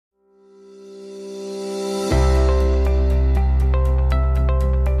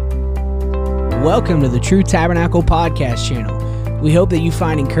Welcome to the True Tabernacle Podcast channel. We hope that you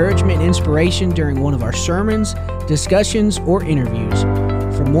find encouragement and inspiration during one of our sermons, discussions, or interviews.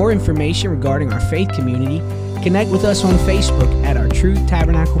 For more information regarding our faith community, connect with us on Facebook at our True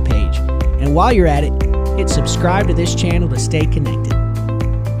Tabernacle page. And while you're at it, hit subscribe to this channel to stay connected.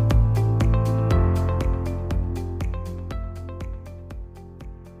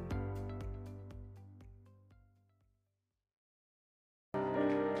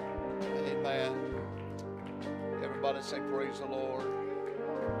 Amen. Everybody say praise the Lord.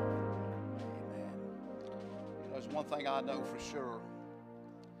 Amen. There's one thing I know for sure.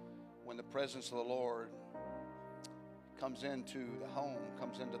 When the presence of the Lord comes into the home,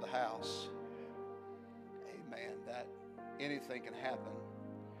 comes into the house, amen, that anything can happen.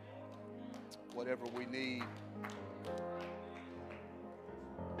 Whatever we need,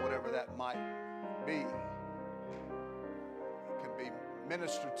 whatever that might be, can be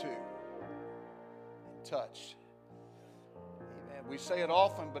ministered to and touched. Amen. We say it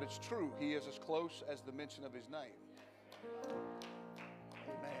often, but it's true. He is as close as the mention of his name.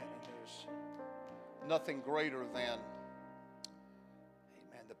 Amen. And there's nothing greater than, amen,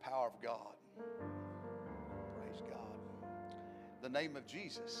 the power of God. Praise God. The name of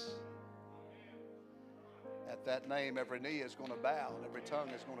Jesus. At that name, every knee is going to bow and every tongue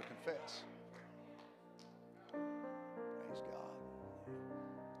is going to confess. Praise God.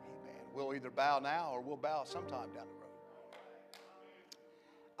 Amen. We'll either bow now or we'll bow sometime down the road.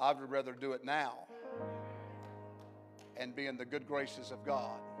 I would rather do it now and be in the good graces of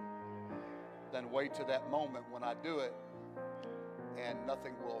God than wait to that moment when I do it and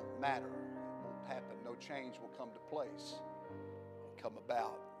nothing will matter. It won't happen. No change will come to place, come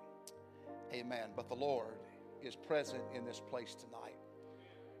about. Amen. But the Lord is present in this place tonight.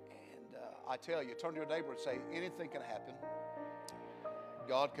 And I tell you, turn to your neighbor and say, anything can happen.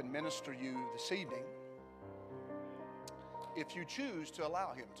 God can minister you this evening if you choose to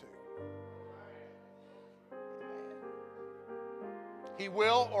allow him to. He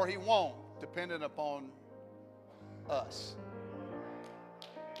will or he won't, dependent upon us.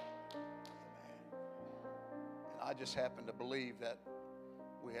 And I just happen to believe that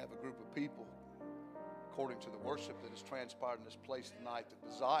we have a group of people, according to the worship that has transpired in this place tonight, that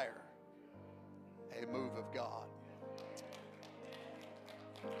desire a move of God.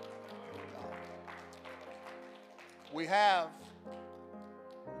 We have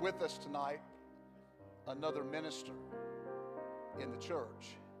with us tonight another minister in the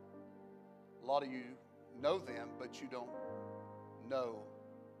church. A lot of you know them, but you don't know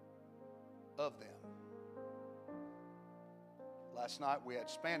of them. Last night we had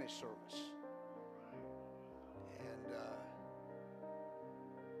Spanish service. And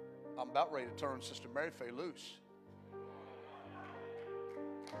I'm about ready to turn Sister Mary Faye loose.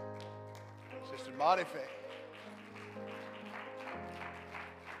 Sister Mary Faye.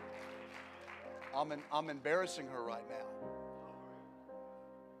 I'm embarrassing her right now.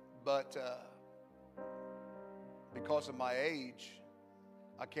 But because of my age,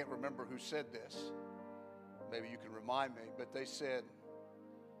 I can't remember who said this. Maybe you can remind me. But they said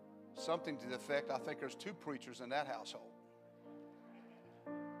something to the effect, I think there's 2 preachers in that household.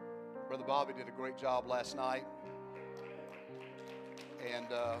 Brother Bobby did a great job last night. And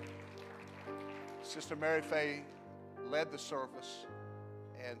Sister Mary Faye led the service.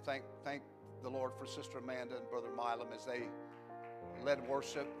 And thank the Lord for Sister Amanda and Brother Milam as they led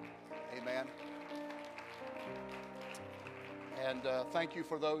worship. Amen. And thank you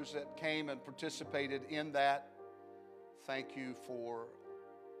for those that came and participated in that. Thank you for,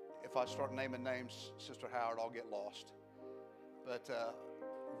 if I start naming names, Sister Howard, I'll get lost. But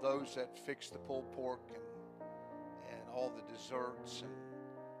those that fixed the pulled pork and all the desserts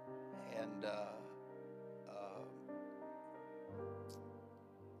and the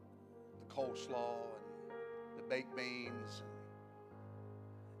coleslaw and the baked beans.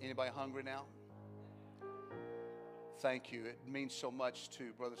 Anybody hungry now? Thank you. It means so much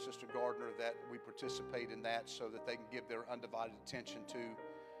to Brother and Sister Gardner that we participate in that so that they can give their undivided attention to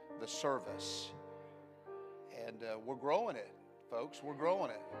the service. And we're growing it, folks. We're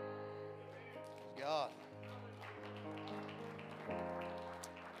growing it. God.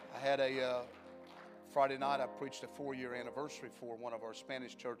 I had a Friday night, I preached a 4-year anniversary for one of our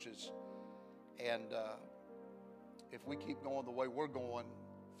Spanish churches. And if we keep going the way we're going,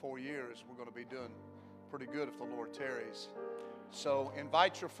 4 years, we're going to be doing pretty good if the Lord tarries. So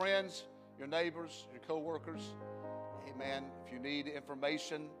invite your friends, your neighbors, your co-workers. Amen. If you need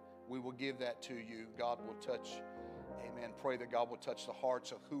information, we will give that to you. God will touch, amen. Pray that God will touch the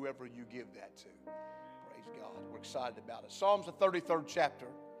hearts of whoever you give that to. Praise God. We're excited about it. Psalms the 33rd chapter.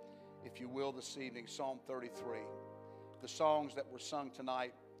 if you will, this evening, Psalm 33. The songs that were sung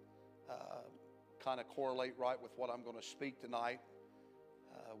tonight kind of correlate right with what I'm going to speak tonight.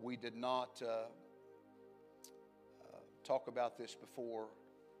 We did not talk about this before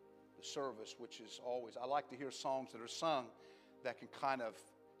the service, which is always, I like to hear songs that are sung that can kind of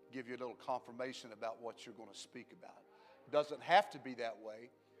give you a little confirmation about what you're going to speak about. It doesn't have to be that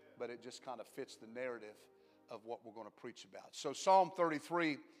way, but it just kind of fits the narrative of what we're going to preach about. So Psalm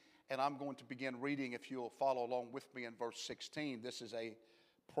 33, and I'm going to begin reading, if you'll follow along with me, in verse 16. This is a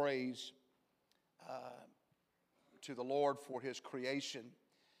praise to the Lord for His creation.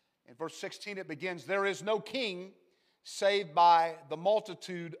 In verse 16 it begins, "There is no king save by the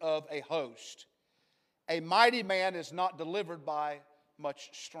multitude of a host. A mighty man is not delivered by much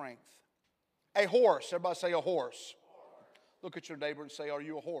strength." A horse, everybody say a horse. Look at your neighbor and say, "Are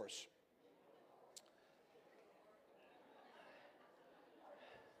you a horse?"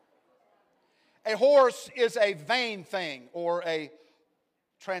 A horse is a vain thing, or a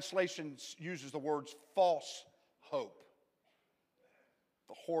translation uses the words false hope.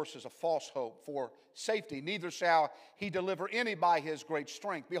 The horse is a false hope for safety. "Neither shall he deliver any by his great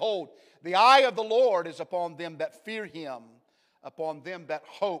strength. Behold, the eye of the Lord is upon them that fear him, upon them that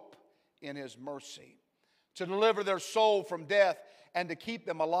hope in his mercy, to deliver their soul from death and to keep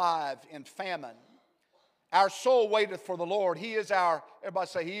them alive in famine. Our soul waiteth for the Lord." He is our, everybody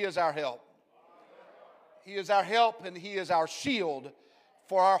say, He is our help. He is our help and He is our shield.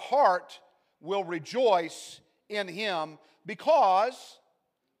 For our heart will rejoice in Him, because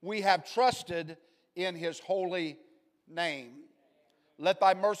we have trusted in His holy name. Let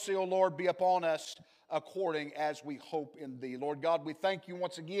Thy mercy, O Lord, be upon us according as we hope in Thee. Lord God, we thank You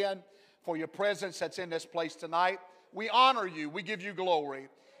once again for Your presence that's in this place tonight. We honor You. We give You glory.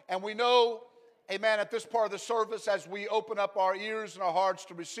 And we know, amen, at this part of the service, as we open up our ears and our hearts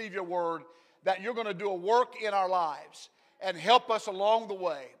to receive Your word, that You're going to do a work in our lives and help us along the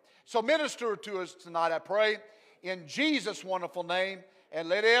way. So minister to us tonight, I pray, in Jesus' wonderful name. And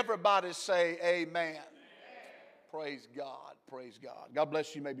let everybody say amen. Amen. Praise God. Praise God. God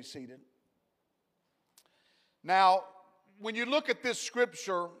bless you. You may be seated. Now, when you look at this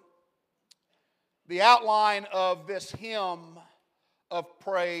scripture, the outline of this hymn of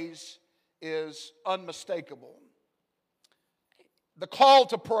praise is unmistakable. The call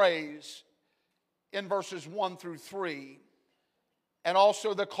to praise in verses 1 through 3, and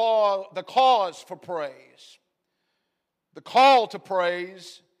also the cause for praise. The call to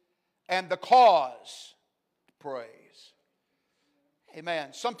praise and the cause to praise.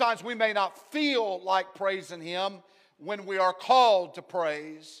 Amen. Sometimes we may not feel like praising Him when we are called to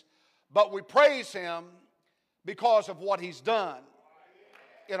praise, but we praise Him because of what He's done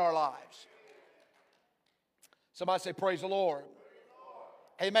in our lives. Somebody say, "Praise the Lord."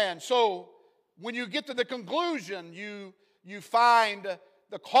 Amen. So when you get to the conclusion, you find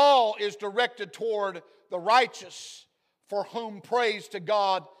the call is directed toward the righteous, for whom praise to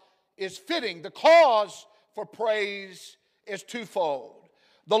God is fitting. The cause for praise is twofold.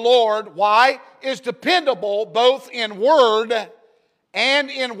 The Lord, why? Is dependable both in word and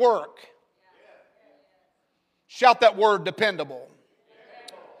in work. Shout that word, dependable.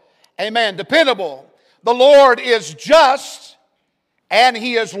 Amen. Dependable. The Lord is just and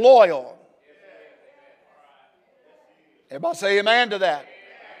He is loyal. Everybody say amen to that.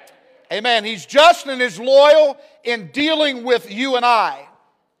 Amen. He's just and He's loyal in dealing with you and I,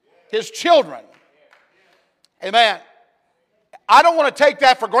 His children. Amen. I don't want to take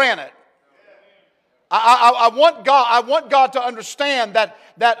that for granted. I want God to understand that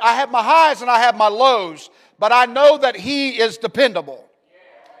I have my highs and I have my lows, but I know that He is dependable.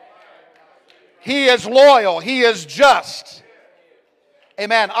 He is loyal. He is just.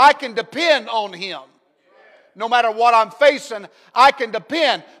 Amen. I can depend on Him. No matter what I'm facing, I can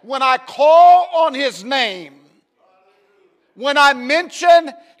depend. When I call on His name, when I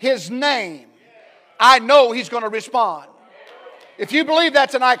mention His name, I know He's going to respond. If you believe that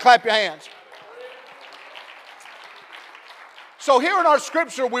tonight, clap your hands. So here in our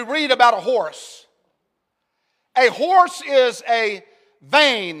scripture, we read about a horse. A horse is a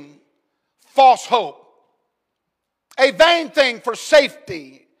vain, false hope. A vain thing for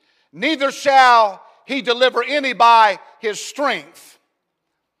safety. Neither shall he deliver any by his strength.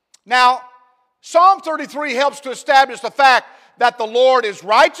 Now, Psalm 33 helps to establish the fact that the Lord is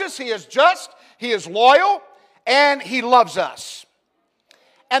righteous, He is just, He is loyal, and He loves us.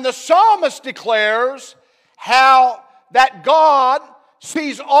 And the psalmist declares how that God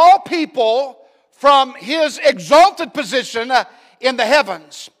sees all people from His exalted position in the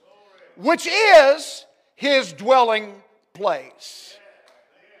heavens, which is His dwelling place.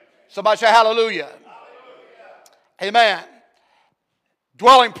 Somebody say hallelujah. Amen.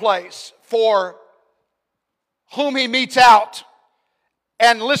 Dwelling place for whom He meets out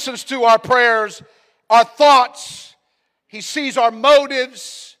and listens to our prayers, our thoughts. He sees our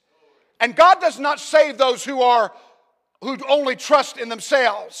motives. And God does not save those who only trust in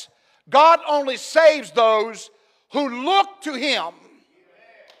themselves. God only saves those who look to Him.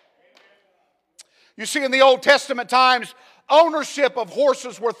 You see, in the Old Testament times, ownership of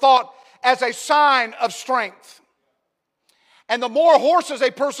horses were thought as a sign of strength. And the more horses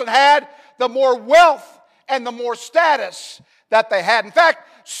a person had, the more wealth and the more status that they had. In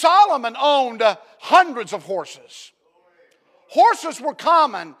fact, Solomon owned hundreds of horses. Horses were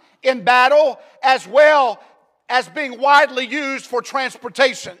common in battle as well as being widely used for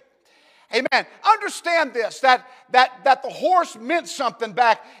transportation. Amen. Understand this, that the horse meant something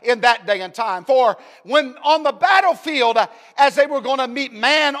back in that day and time. For when on the battlefield, as they were going to meet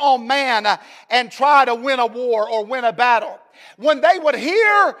man on man and try to win a war or win a battle, when they would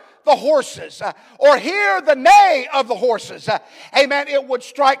hear the horses or hear the neigh of the horses, amen, it would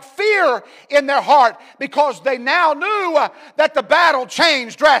strike fear in their heart because they now knew that the battle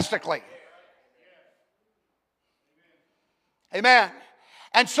changed drastically. Amen.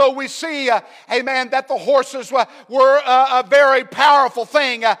 And so we see, amen, that the horses were a very powerful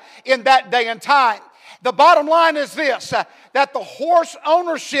thing in that day and time. The bottom line is this, that the horse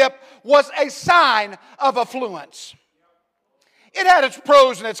ownership was a sign of affluence. It had its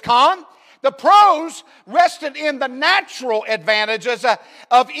pros and its cons. The pros rested in the natural advantages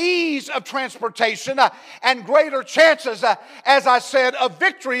of ease of transportation and greater chances, as I said, of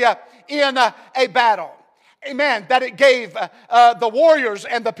victory in a battle. Amen, that it gave the warriors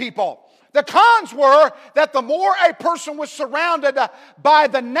and the people. The cons were that the more a person was surrounded by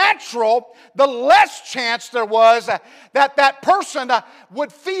the natural, the less chance there was that that person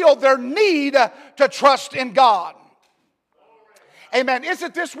would feel their need to trust in God. Amen.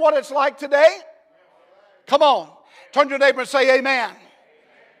 Isn't this what it's like today? Come on. Turn to your neighbor and say amen.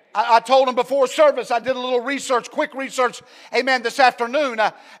 I told him before service, I did a little research, quick research, amen, this afternoon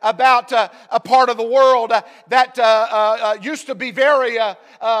about a part of the world that used to be very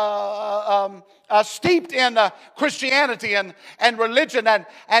steeped in Christianity and religion.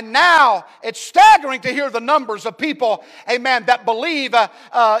 And now it's staggering to hear the numbers of people, amen, that believe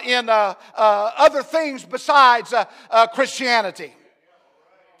in other things besides Christianity.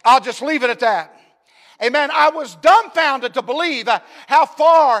 I'll just leave it at that. Amen. I was dumbfounded to believe how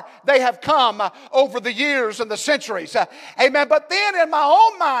far they have come over the years and the centuries. Amen. But then in my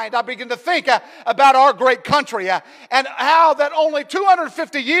own mind, I begin to think about our great country and how that only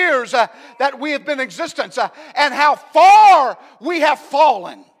 250 years that we have been in existence and how far we have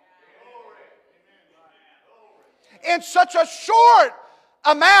fallen in such a short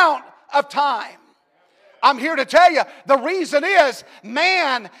amount of time. I'm here to tell you, the reason is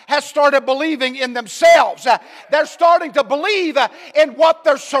man has started believing in themselves. They're starting to believe in what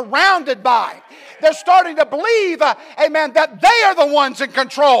they're surrounded by. They're starting to believe, amen, that they are the ones in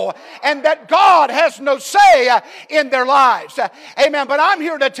control and that God has no say in their lives. Amen. But I'm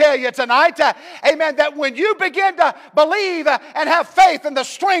here to tell you tonight, amen, that when you begin to believe and have faith in the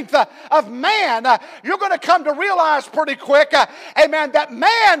strength of man, you're going to come to realize pretty quick, amen, that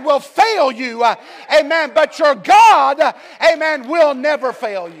man will fail you. Amen. But your God, amen, will never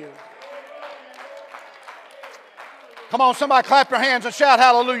fail you. Come on, somebody clap your hands and shout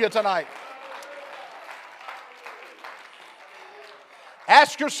hallelujah tonight.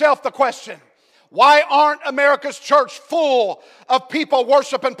 Ask yourself the question, why aren't America's church full of people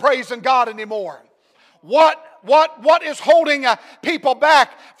worshiping, praising God anymore? What is holding people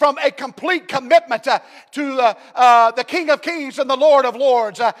back from a complete commitment to the King of Kings and the Lord of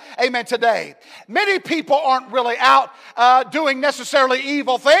Lords? Amen. Today, many people aren't really out doing necessarily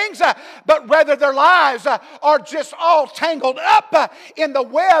evil things, but rather their lives are just all tangled up in the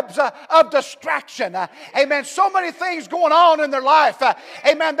webs of distraction. Amen. So many things going on in their life.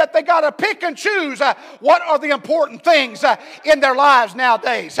 Amen. That they got to pick and choose what are the important things in their lives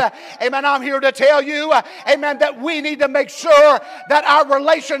nowadays. Amen. I'm here to tell you, amen, that we need to make sure that our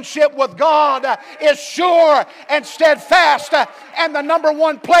relationship with God is sure and steadfast and the number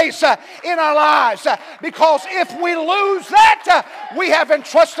one place in our lives. Because if we lose that, we have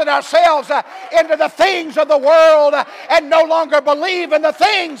entrusted ourselves into the things of the world and no longer believe in the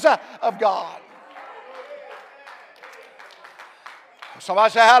things of God.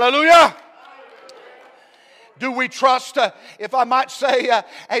 Somebody say hallelujah. Do we trust, if I might say,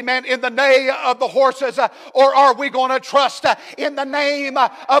 amen, in the neigh of the horses, or are we going to trust in the name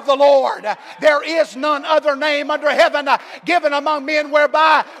of the Lord? There is none other name under heaven given among men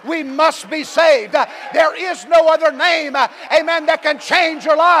whereby we must be saved. There is no other name, amen, that can change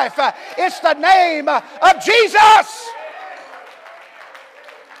your life. It's the name of Jesus.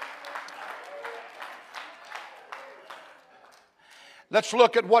 Let's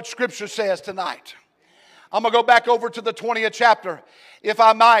look at what Scripture says tonight. I'm going to go back over to the 20th chapter, if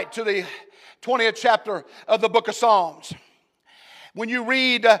I might, to the 20th chapter of the book of Psalms. When you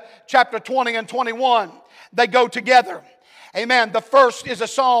read chapter 20 and 21, they go together. Amen. The first is a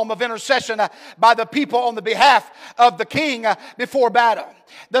psalm of intercession by the people on the behalf of the king before battle.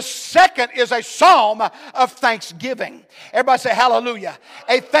 The second is a psalm of thanksgiving. Everybody say hallelujah.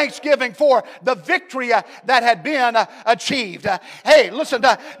 A thanksgiving for the victory that had been achieved. Hey, listen,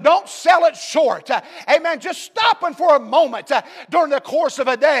 don't sell it short. Amen. Just stopping for a moment during the course of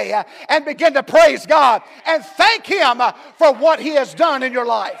a day and begin to praise God and thank Him for what He has done in your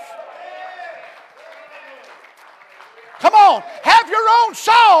life. Come on, have your own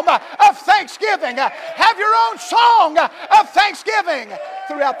psalm of thanksgiving. Have your own song of thanksgiving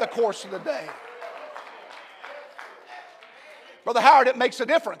throughout the course of the day. Brother Howard, it makes a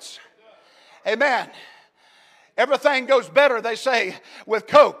difference. Amen. Everything goes better, they say, with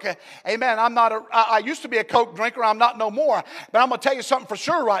Coke. Amen. I used to be a Coke drinker. I'm not no more. But I'm going to tell you something for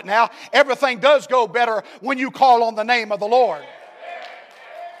sure right now. Everything does go better when you call on the name of the Lord.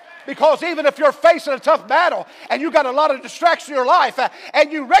 Because even if you're facing a tough battle and you've got a lot of distractions in your life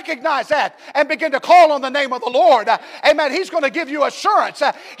and you recognize that and begin to call on the name of the Lord, amen, He's going to give you assurance.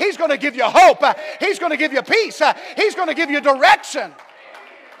 He's going to give you hope. He's going to give you peace. He's going to give you direction.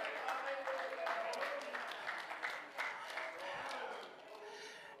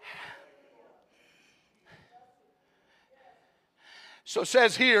 So it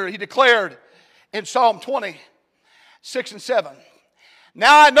says here, he declared in Psalm 20, 6 and 7,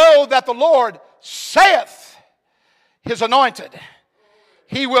 "Now I know that the Lord saith His anointed,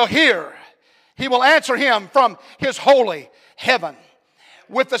 He will hear, He will answer him from His holy heaven.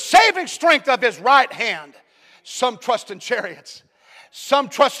 With the saving strength of His right hand, some trust in chariots, some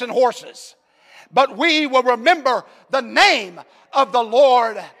trust in horses, but we will remember the name of the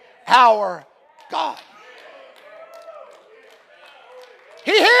Lord our God."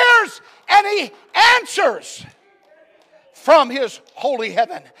 He hears and He answers from His holy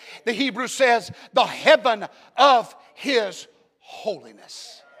heaven. The Hebrew says, the heaven of His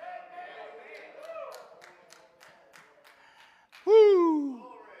holiness. Woo!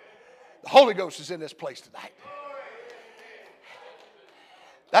 The Holy Ghost is in this place tonight.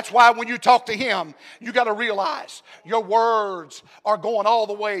 That's why when you talk to Him, you got to realize your words are going all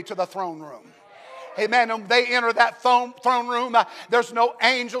the way to the throne room. Amen. When they enter that throne room, there's no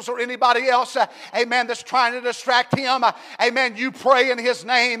angels or anybody else, amen, that's trying to distract Him. Amen. You pray in His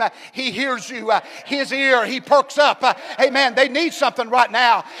name. He hears you. His ear, He perks up. Amen. They need something right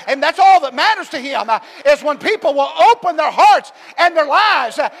now. And that's all that matters to Him is when people will open their hearts and their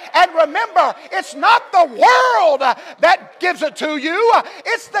lives. And remember, it's not the world that gives it to you.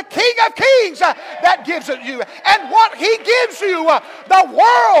 It's the King of Kings that gives it to you. And what He gives you, the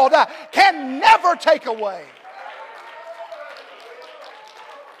world can never take away.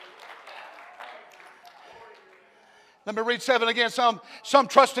 Let me read 7 again. Some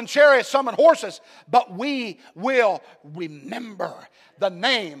trust in chariots, some in horses, but we will remember the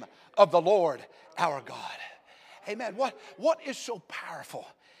name of the Lord our God. Amen. What is so powerful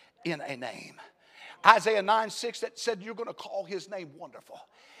in a name? Isaiah 9:6 that said you're going to call His name wonderful.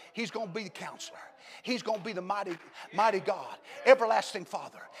 He's going to be the counselor. He's going to be the mighty God, everlasting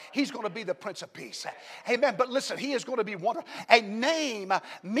Father. He's going to be the Prince of Peace. Amen. But listen, He is going to be wonderful. A name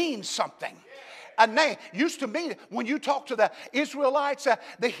means something. A name used to mean, when you talk to the Israelites,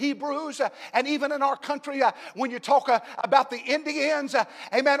 the Hebrews, and even in our country, when you talk about the Indians,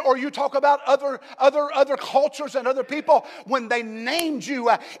 amen, or you talk about other cultures and other people, when they named you,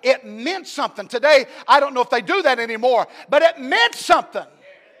 it meant something. Today, I don't know if they do that anymore, but it meant something.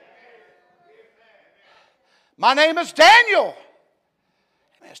 My name is Daniel.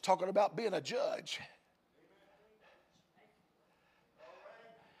 It's talking about being a judge.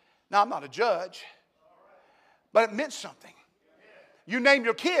 Now, I'm not a judge, but it meant something. You name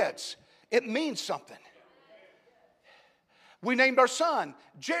your kids, it means something. We named our son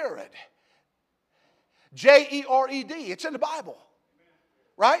Jared. J-E-R-E-D. It's in the Bible.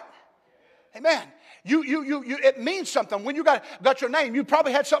 Right? Amen. It means something. When you got your name, you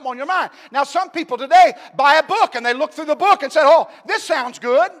probably had something on your mind. Now, some people today buy a book and they look through the book and say, oh, this sounds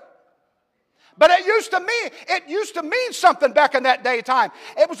good. But it used to mean something back in that day time.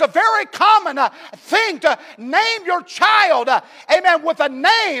 It was a very common thing to name your child, amen, with a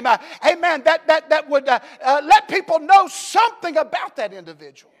name, amen, that would let people know something about that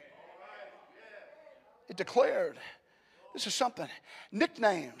individual. It declared, this is something.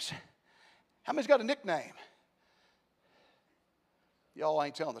 Nicknames. How many's got a nickname? Y'all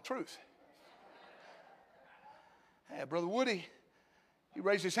ain't telling the truth. Hey, Brother Woody, he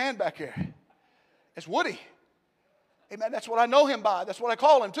raised his hand back here. It's Woody. Amen. That's what I know him by. That's what I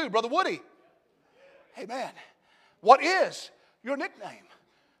call him too, Brother Woody. Amen. What is your nickname?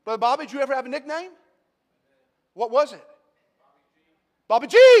 Brother Bobby, did you ever have a nickname? What was it? Bobby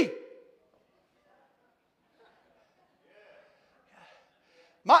G.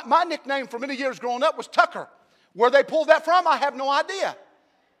 My nickname for many years growing up was Tucker. Where they pulled that from, I have no idea.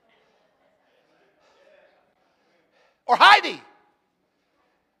 Or Heidi.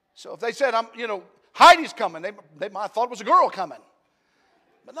 So if they said, Heidi's coming, they might have thought it was a girl coming.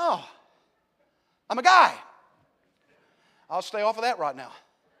 But no, I'm a guy. I'll stay off of that right now.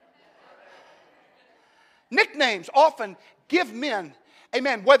 Nicknames often give men,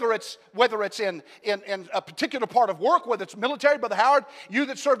 amen, whether it's in a particular part of work, whether it's military. Brother Howard, you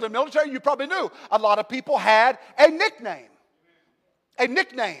that served in the military, you probably knew a lot of people had a nickname. A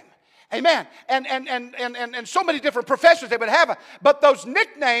nickname. Amen. And so many different professions they would have. But those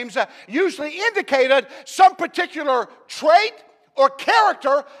nicknames usually indicated some particular trait or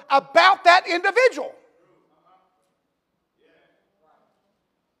character about that individual.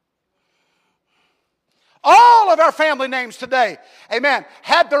 All of our family names today, amen,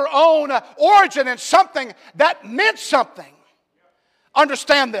 had their own origin in something that meant something.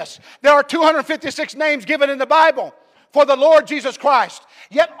 Understand this. There are 256 names given in the Bible for the Lord Jesus Christ.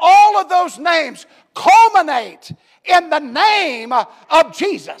 Yet all of those names culminate in the name of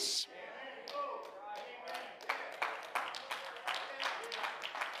Jesus.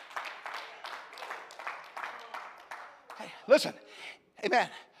 Hey, listen, amen.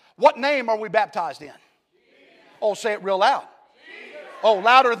 What name are we baptized in? Oh, say it real loud. Oh,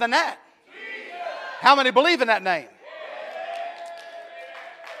 louder than that. How many believe in that name?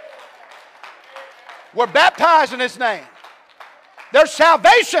 We're baptized in His name. There's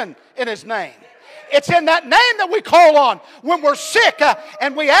salvation in His name. It's in that name that we call on when we're sick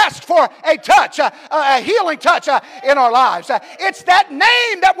and we ask for a touch, a healing touch in our lives. It's that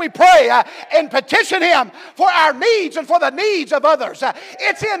name that we pray and petition Him for our needs and for the needs of others.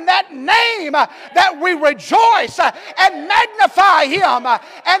 It's in that name that we rejoice and magnify Him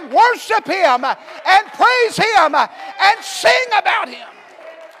and worship Him and praise Him and sing about Him.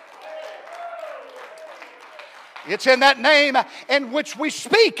 It's in that name in which we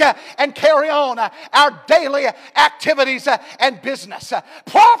speak and carry on our daily activities and business.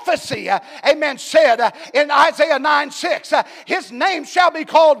 Prophecy, amen, said in Isaiah 9:6, His name shall be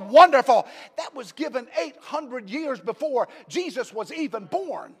called Wonderful. That was given 800 years before Jesus was even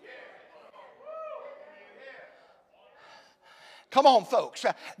born. Come on, folks.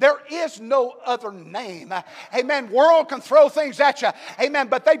 There is no other name. Amen. World can throw things at you. Amen.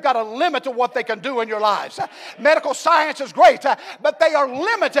 But they've got a limit to what they can do in your lives. Medical science is great, but they are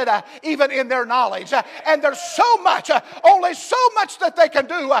limited even in their knowledge. And there's so much, only so much that they can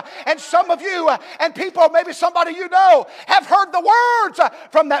do. And some of you and people, maybe somebody you know, have heard the words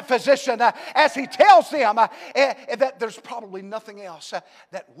from that physician as he tells them that there's probably nothing else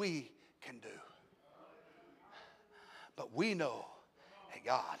that we can do. But we know a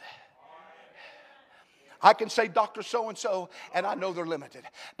God. I can say Dr. So-and-so, and I know they're limited.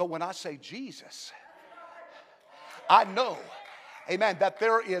 But when I say Jesus, I know, amen, that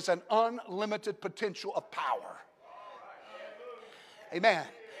there is an unlimited potential of power. Amen.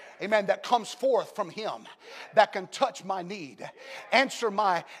 Amen, that comes forth from Him, that can touch my need, answer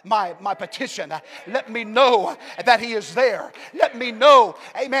my petition. Let me know that He is there. Let me know,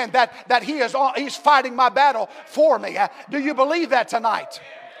 amen, that He's fighting my battle for me. Do you believe that tonight?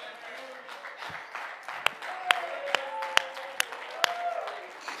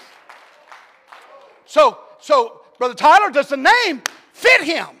 So, Brother Tyler, does the name fit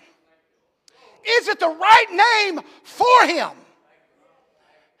Him? Is it the right name for Him?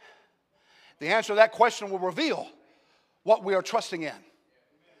 The answer to that question will reveal what we are trusting in.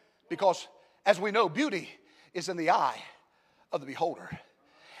 Because, as we know, beauty is in the eye of the beholder.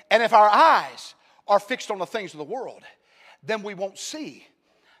 And if our eyes are fixed on the things of the world, then we won't see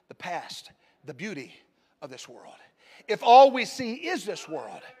the past, the beauty of this world. If all we see is this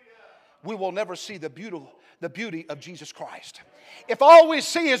world, we will never see the the beauty of Jesus Christ. If all we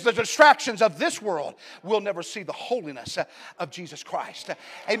see is the distractions of this world, we'll never see the holiness of Jesus Christ.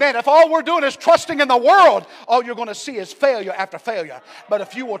 Amen. If all we're doing is trusting in the world, all you're going to see is failure after failure. But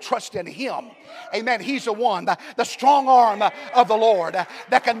if you will trust in Him, amen, He's the one, the strong arm of the Lord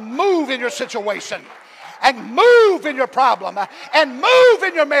that can move in your situation and move in your problem and move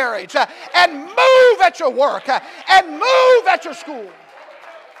in your marriage and move at your work and move at your school.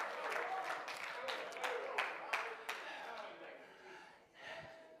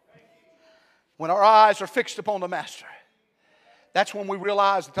 When our eyes are fixed upon the Master, that's when we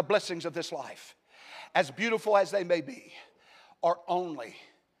realize that the blessings of this life, as beautiful as they may be, are only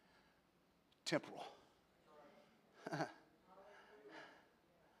temporal.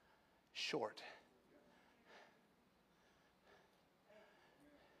 Short.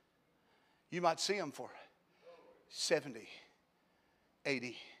 You might see them for 70,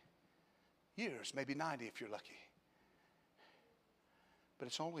 80 years, maybe 90 if you're lucky. But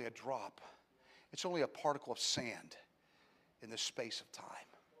it's only a drop. It's only a particle of sand in the space of time.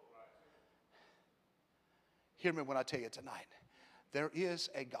 Hear me when I tell you tonight. There is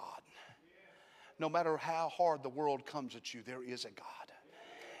a God. No matter how hard the world comes at you, there is a God.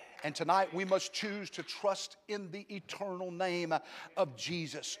 And tonight we must choose to trust in the eternal name of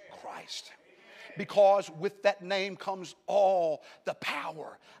Jesus Christ. Because with that name comes all the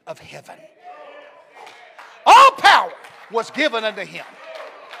power of heaven. All power was given unto Him.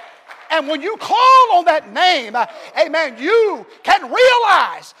 And when you call on that name, amen, you can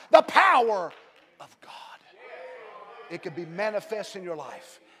realize the power of God. It can be manifest in your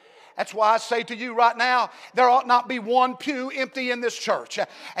life. That's why I say to you right now, there ought not be one pew empty in this church.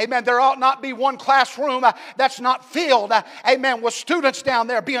 Amen. There ought not be one classroom that's not filled, amen, with students down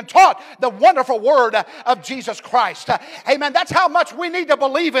there being taught the wonderful word of Jesus Christ. Amen. That's how much we need to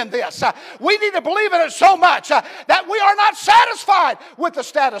believe in this. We need to believe in it so much that we are not satisfied with the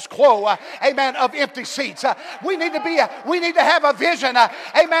status quo, amen, of empty seats. We need to have a vision,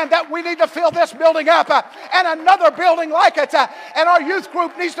 amen, that we need to fill this building up and another building like it. And our youth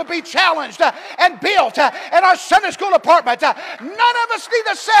group needs to be challenged and built, and our Sunday school department. None of us need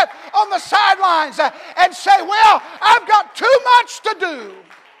to sit on the sidelines and say, well, I've got too much to do.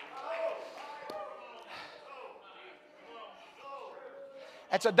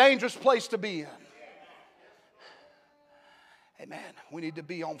 That's a dangerous place to be in. Amen. We need to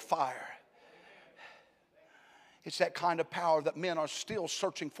be on fire. It's that kind of power that men are still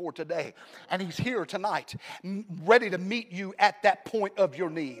searching for today. And He's here tonight, ready to meet you at that point of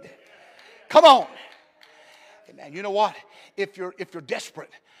your need. Come on. Amen. You know what? If you're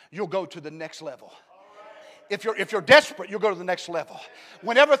desperate, you'll go to the next level. If you're desperate, you'll go to the next level.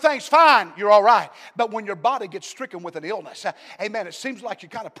 When everything's fine, you're all right. But when your body gets stricken with an illness, amen, it seems like you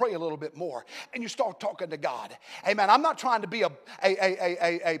kind of pray a little bit more and you start talking to God. Amen. I'm not trying to be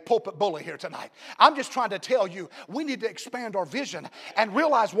a pulpit bully here tonight. I'm just trying to tell you we need to expand our vision and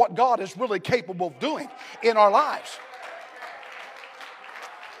realize what God is really capable of doing in our lives.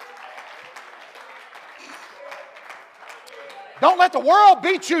 Don't let the world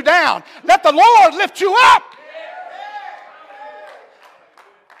beat you down. Let the Lord lift you up.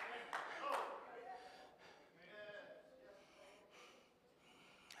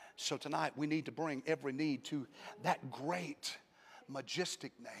 So tonight we need to bring every need to that great,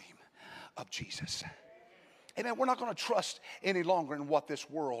 majestic name of Jesus. Amen. We're not going to trust any longer in what this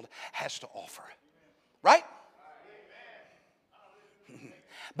world has to offer. Right?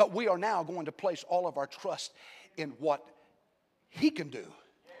 But we are now going to place all of our trust in what He can do.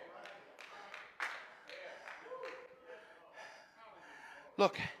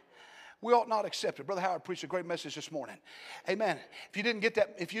 Look, we ought not accept it. Brother Howard preached a great message this morning. Amen. If you didn't get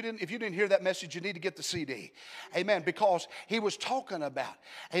that, if you didn't hear that message, you need to get the CD. Amen. Because he was talking about,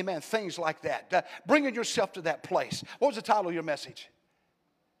 amen, things like that. Bringing yourself to that place. What was the title of your message?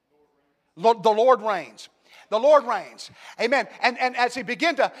 The Lord reigns. The Lord reigns. Amen. And as he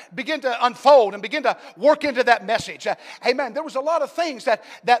began to unfold and begin to work into that message, amen, there was a lot of things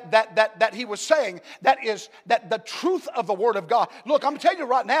that he was saying that the truth of the Word of God. Look, I'm going to tell you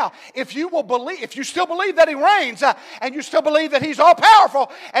right now, if you still believe that He reigns, and you still believe that He's all powerful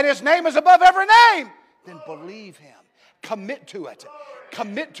and His name is above every name, then believe Him. Commit to it.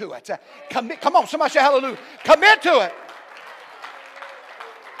 Commit to it. Come on, somebody say hallelujah. Commit to it.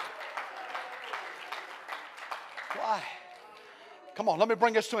 Why? Come on, let me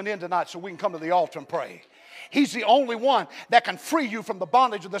bring this to an end tonight so we can come to the altar and pray. He's the only one that can free you from the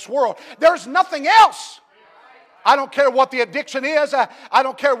bondage of this world. There's nothing else. I don't care what the addiction is. I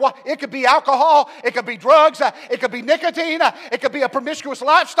don't care what. It could be alcohol. It could be drugs. It could be nicotine. It could be a promiscuous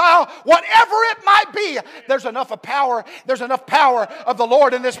lifestyle. Whatever it might be, there's enough of power. There's enough power of the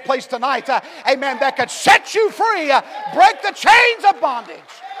Lord in this place tonight. Amen. That could set you free, break the chains of bondage,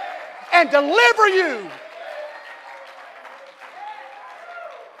 and deliver you.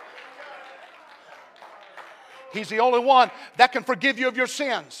 He's the only one that can forgive you of your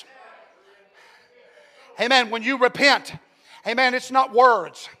sins. Amen. When you repent, amen, it's not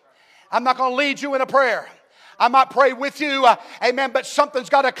words. I'm not going to lead you in a prayer. I might pray with you, amen, but something's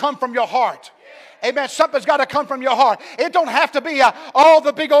got to come from your heart. Amen. Something's got to come from your heart. It don't have to be all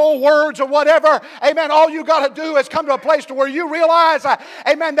the big old words or whatever. Amen. All you got to do is come to a place to where you realize,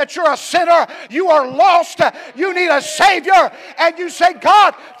 amen, that you're a sinner. You are lost. You need a Savior. And you say,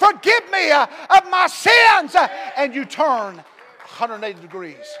 God, forgive me of my sins. And you turn 180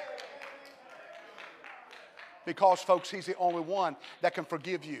 degrees. Because, folks, He's the only one that can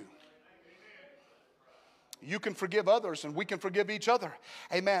forgive you. You can forgive others and we can forgive each other.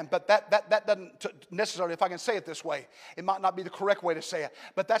 Amen. But that doesn't necessarily, if I can say it this way, it might not be the correct way to say it.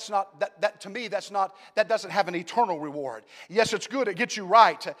 But that's not, to me, that doesn't have an eternal reward. Yes, it's good. It gets you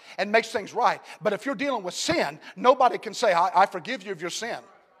right and makes things right. But if you're dealing with sin, nobody can say, I forgive you of your sin.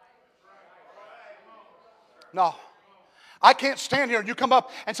 No. I can't stand here and you come up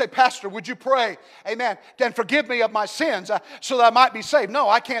and say, Pastor, would you pray, amen, and forgive me of my sins so that I might be saved. No,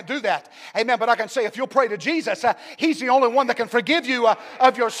 I can't do that. Amen. But I can say if you'll pray to Jesus, He's the only one that can forgive you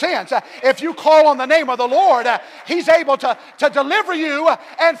of your sins. If you call on the name of the Lord, He's able to deliver you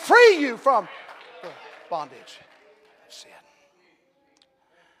and free you from the bondage of sin.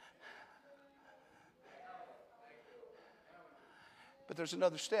 But there's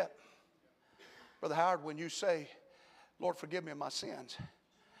another step. Brother Howard, when you say, Lord, forgive me of my sins,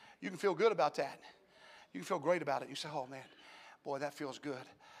 you can feel good about that. You can feel great about it. You say, oh, man, boy, that feels good.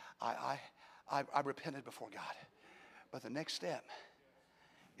 I repented before God. But the next step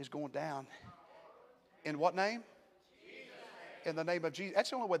is going down in what name? In the name of Jesus. That's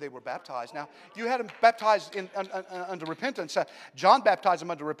the only way they were baptized. Now, you had them baptized under repentance. John baptized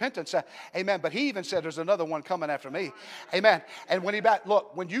them under repentance. Amen. But he even said, there's another one coming after me. Amen. And when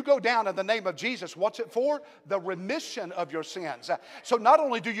look, when you go down in the name of Jesus, what's it for? The remission of your sins. So not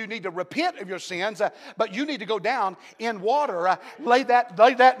only do you need to repent of your sins, but you need to go down in water, lay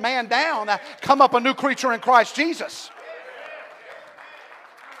that man down, come up a new creature in Christ Jesus.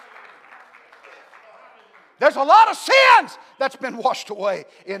 There's a lot of sins that's been washed away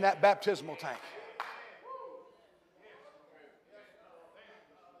in that baptismal tank.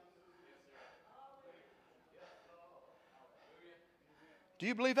 Do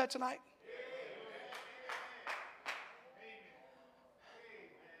you believe that tonight?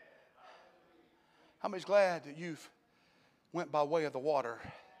 How many's glad that you've went by way of the water?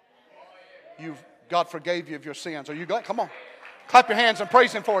 God forgave you of your sins. Are you glad? Come on. Clap your hands and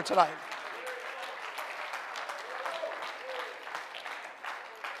praise Him for it tonight.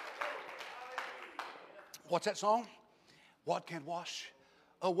 What's that song? What can wash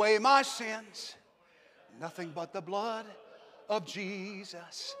away my sins? Nothing but the blood of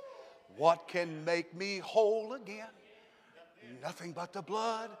Jesus. What can make me whole again? Nothing but the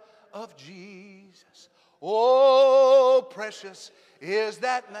blood of Jesus. Oh, precious is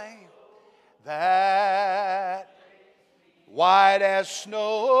that name, that white as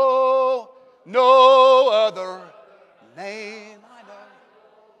snow, no other name I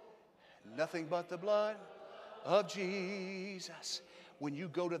know. Nothing but the blood of Jesus. When you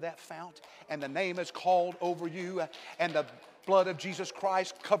go to that fount and the name is called over you and the blood of Jesus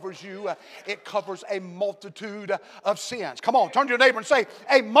Christ covers you, it covers a multitude of sins. Come on, turn to your neighbor and say,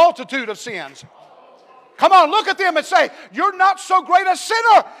 a multitude of sins. Come on, look at them and say, you're not so great a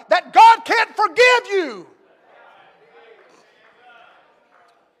sinner that God can't forgive you.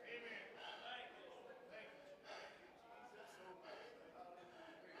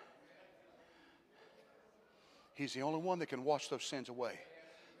 He's the only one that can wash those sins away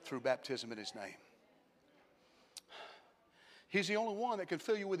through baptism in His name. He's the only one that can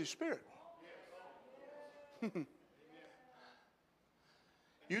fill you with His Spirit. You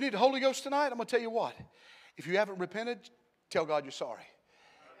need the Holy Ghost tonight? I'm going to tell you what. If you haven't repented, tell God you're sorry.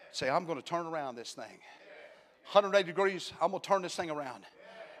 Say, I'm going to turn around this thing. 180 degrees, I'm going to turn this thing around.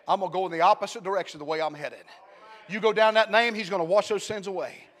 I'm going to go in the opposite direction the way I'm headed. You go down that name, He's going to wash those sins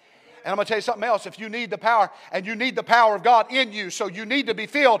away. And I'm going to tell you something else. If you need the power, and you need the power of God in you, so you need to be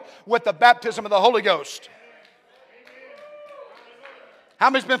filled with the baptism of the Holy Ghost. How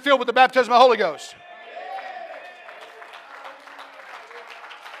many's been filled with the baptism of the Holy Ghost?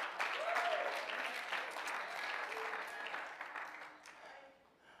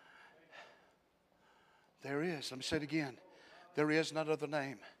 There is. Let me say it again. There is none other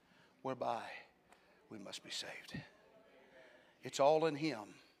name whereby we must be saved. It's all in Him.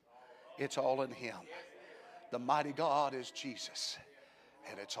 It's all in Him. The mighty God is Jesus.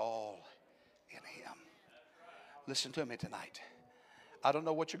 And it's all in Him. Listen to me tonight. I don't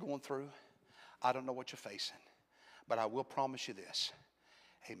know what you're going through. I don't know what you're facing. But I will promise you this.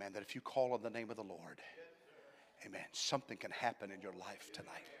 Amen. That if you call on the name of the Lord, amen, something can happen in your life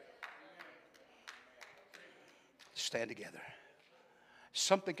tonight. Stand together.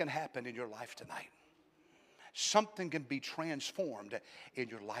 Something can happen in your life tonight. Something can be transformed in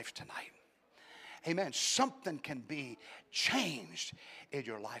your life tonight. Amen. Something can be changed in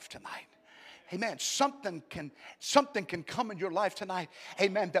your life tonight. Amen. Something can come in your life tonight.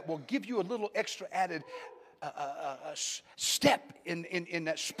 Amen. That will give you a little extra added step in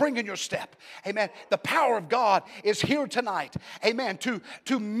that spring in your step. Amen. The power of God is here tonight. Amen. To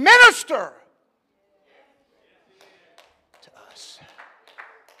minister to us.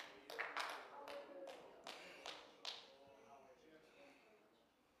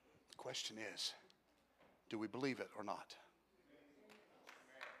 The question is, do we believe it or not?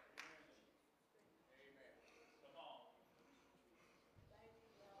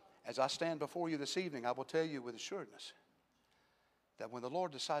 As I stand before you this evening, I will tell you with assuredness that when the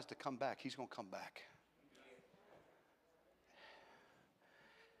Lord decides to come back, He's going to come back.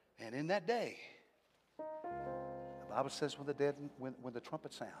 And in that day, the Bible says when the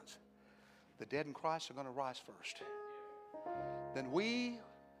trumpet sounds, the dead in Christ are going to rise first. Then we,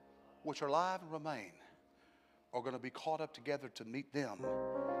 which are alive and remain, are going to be caught up together to meet them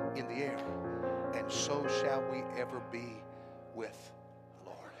in the air. And so shall we ever be with the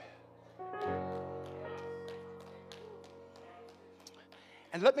Lord.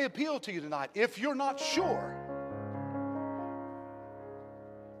 And let me appeal to you tonight. If you're not sure,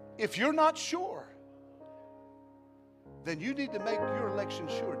 then you need to make your election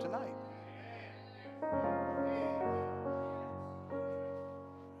sure tonight.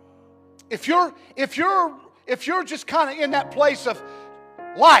 If you're just kind of in that place of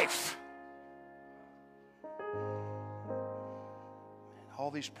life, and all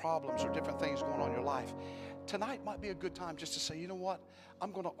these problems or different things going on in your life, tonight might be a good time just to say, you know what?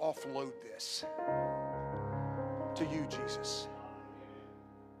 I'm going to offload this to you, Jesus,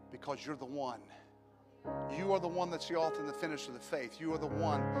 because you're the one. You are the one that's the author and the finisher of the faith. You are the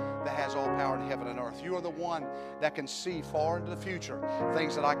one that has all power in heaven and earth. You are the one that can see far into the future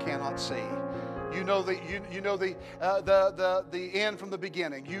things that I cannot see. You know the end from the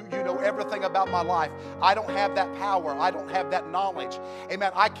beginning. You know everything about my life. I don't have that power. I don't have that knowledge.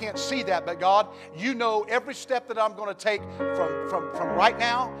 Amen. I can't see that, but God, you know every step that I'm going to take from right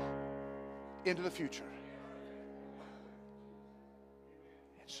now into the future.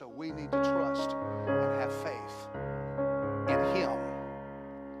 And so we need to trust and have faith in Him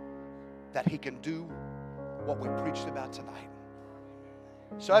that He can do what we preached about tonight.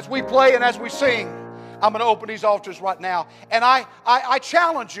 So as we play and as we sing, I'm going to open these altars right now. And I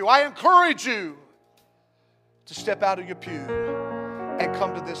challenge you, I encourage you to step out of your pew and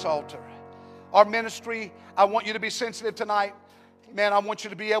come to this altar. Our ministry, I want you to be sensitive tonight. Amen. I want you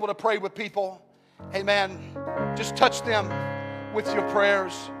to be able to pray with people. Amen. Just touch them with your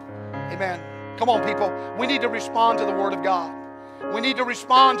prayers. Amen. Come on, people. We need to respond to the Word of God. We need to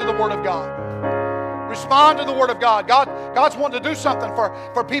respond to the Word of God. Respond to the Word of God. God's wanting to do something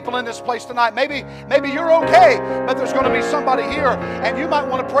for people in this place tonight. Maybe you're okay, but there's going to be somebody here, and you might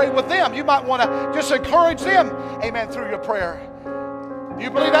want to pray with them. You might want to just encourage them, amen, through your prayer. Do you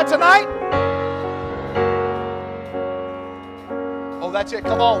believe that tonight? Oh, that's it.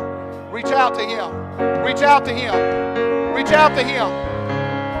 Come on. Reach out to Him. Reach out to Him. Reach out to Him.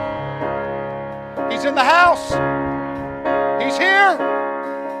 He's in the house. He's here.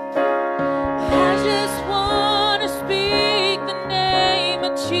 I just want to speak the name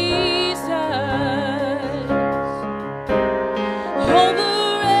of Jesus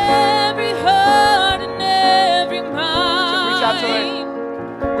over every heart and every mind. Reach out to Him.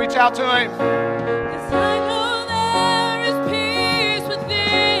 Reach out to Him. 'Cause I know there is peace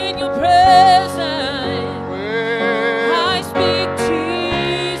within your presence. I speak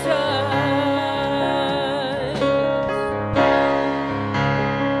Jesus.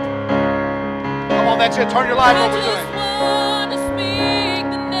 Come on, that's it. Turn your life over to Him. I just want to speak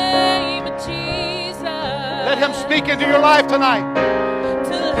the name of Jesus. Let Him speak into your life tonight.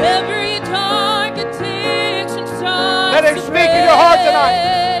 Till every dark addiction starts. Let Him speak in your heart tonight.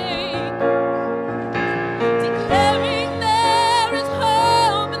 Declaring there is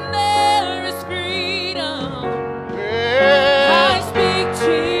hope and there is freedom. I speak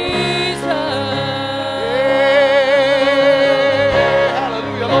Jesus.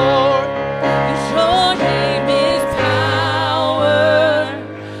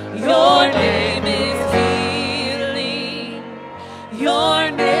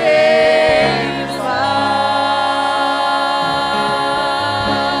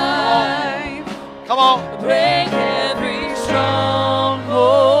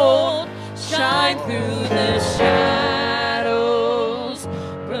 shine through the shadows,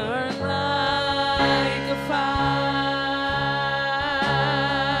 burn like a fire.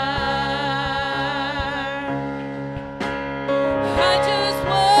 I just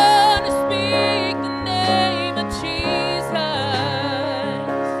want to speak the name of Jesus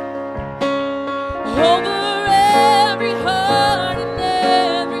over every heart and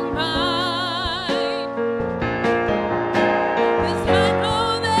every mind. 'Cause I know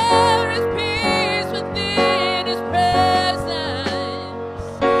there is peace within His presence.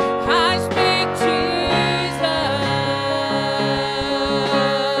 I speak Jesus.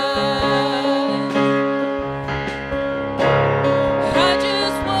 I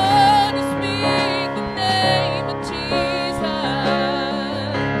just want to speak the name of Jesus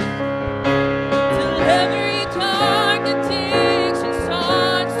till every dark addiction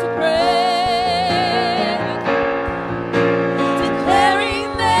starts to break, declaring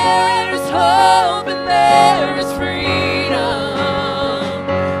there is hope and there is freedom.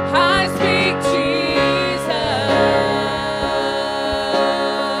 I speak Jesus.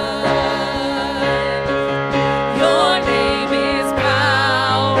 Your name is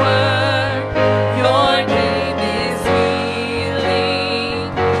power. Your name is healing.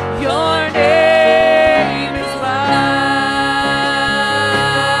 Your name is life.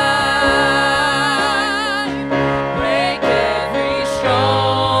 Break every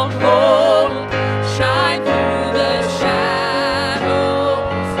stronghold. Shine through the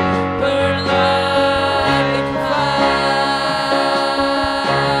shadows. Burn like fire.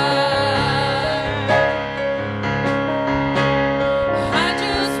 I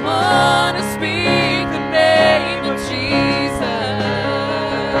just want to speak the name of Jesus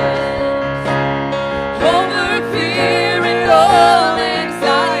over fear and all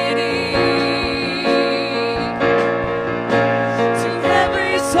anxiety, to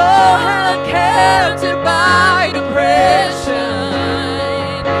every soul held captive by depression.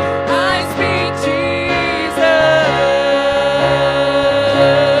 I speak Jesus.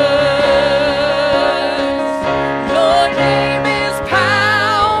 Your name is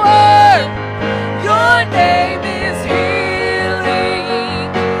power. Your name is healing.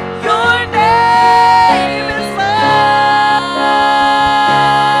 Your name is life.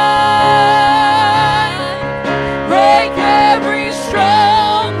 Break every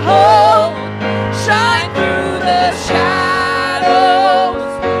stronghold. Shine through the shadows.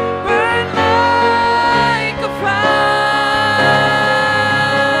 Burn like a fire.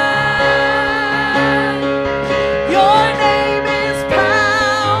 Your name is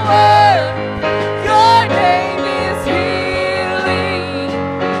power. Your name is healing.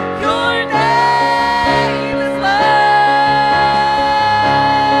 Your name is life.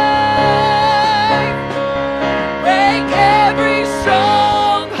 Break every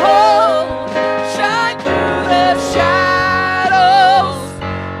stronghold. Shine through the shadows.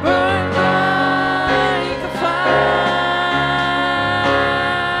 Burn like a fire.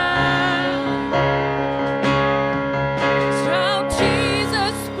 Shout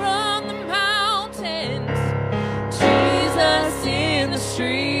Jesus from the mountains, Jesus in the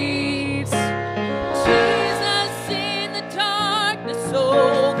streets, Jesus in the darkness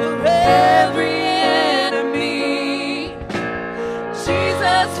over every enemy,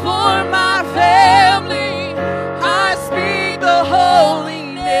 Jesus for my family. I speak the holy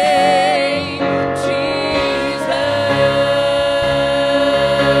name, Jesus.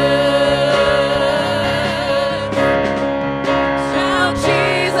 Shout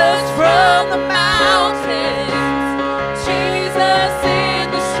Jesus from the mountains, Jesus in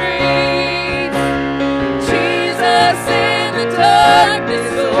the streets, Jesus in the darkness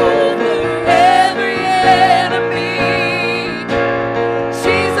over every enemy,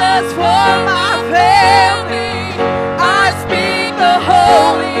 Jesus for my family. I speak the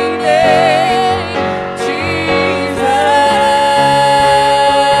holy name, Jesus.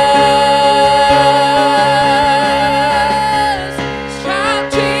 Shout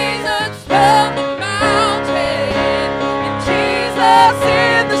Jesus from the mountain, and Jesus in